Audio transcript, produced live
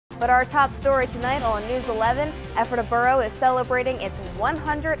But our top story tonight on News 11, Ephrata Borough is celebrating its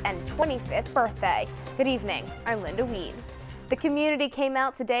 125th birthday. Good evening, I'm Linda Weed. The community came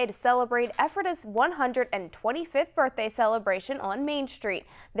out today to celebrate Ephrata'S 125th birthday celebration on Main Street.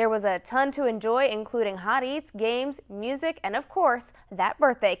 There was a ton to enjoy, including hot eats, games, music, and of course, that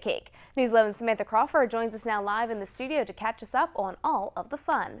birthday cake. News 11's Samantha Crawford joins us now live in the studio to catch us up on all of the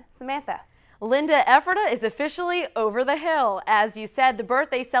fun. Samantha. Linda, Ephrata is officially over the hill. As you said, the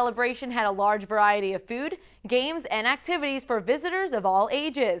birthday celebration had a large variety of food, games, and activities for visitors of all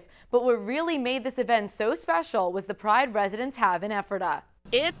ages. But what really made this event so special was the pride residents have in Ephrata.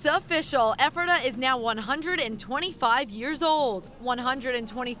 It's official. Ephrata is now 125 years old.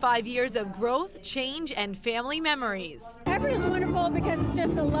 125 years of growth, change, and family memories. Ephrata is wonderful because it's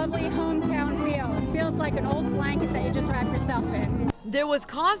just a lovely hometown feel. It feels like an old blanket that you just wrap yourself in. There was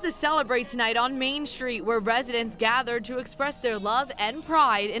cause to celebrate tonight on Main Street, where residents gathered to express their love and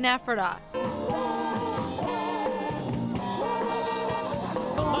pride in Ephrata.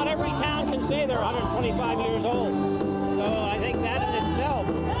 Not every town can say they're 125 years old, so I think that in itself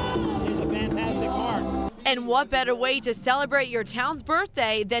is a fantastic mark. And what better way to celebrate your town's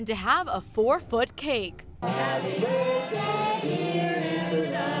birthday than to have a 4-foot cake? Happy birthday, dear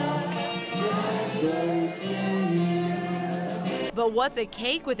Ephrata. But what's a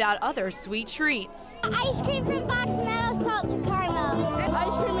cake without other sweet treats? Ice cream from Box Meadow, salted caramel.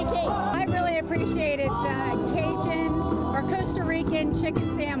 Ice cream and cake. I really appreciated the Cajun or Costa Rican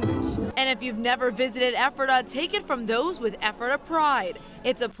chicken sandwich. And if you've never visited Ephrata, take it from those with Ephrata Pride.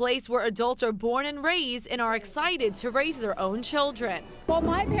 It's a place where adults are born and raised and are excited to raise their own children. Well,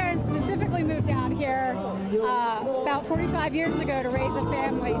 my parents specifically moved out here about 45 years ago to raise a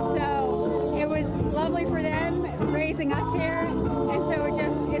family, so it was lovely for them raising us here, and so it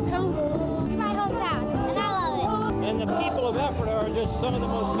just is home. It's my hometown, and I love it. And the people of Ephrata are just some of the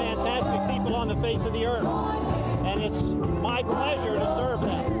most fantastic people on the face of the earth, and it's my pleasure to serve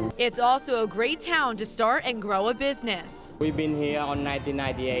them. It's also a great town to start and grow a business. We've been here on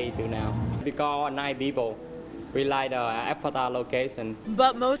 1998 to now. We got 9 people. We like the Ephrata location.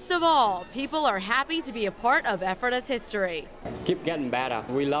 But most of all, people are happy to be a part of Ephrata's history. Keep getting better.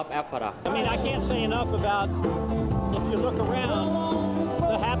 We love Ephrata. I mean, I can't say enough about, if you look around,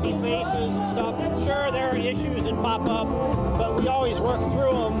 the happy faces and stuff. Sure, there are issues that pop up, but we always work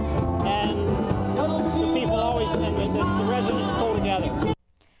through them, and the people always, and the residents pull together.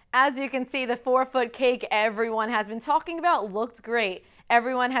 As you can see, the 4-foot cake everyone has been talking about looked great.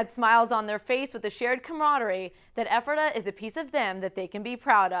 Everyone had smiles on their face with the shared camaraderie that Ephrata is a piece of them that they can be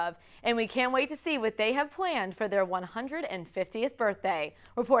proud of. And we can't wait to see what they have planned for their 150th birthday.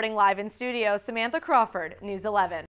 Reporting live in studio, Samantha Crawford, News 11.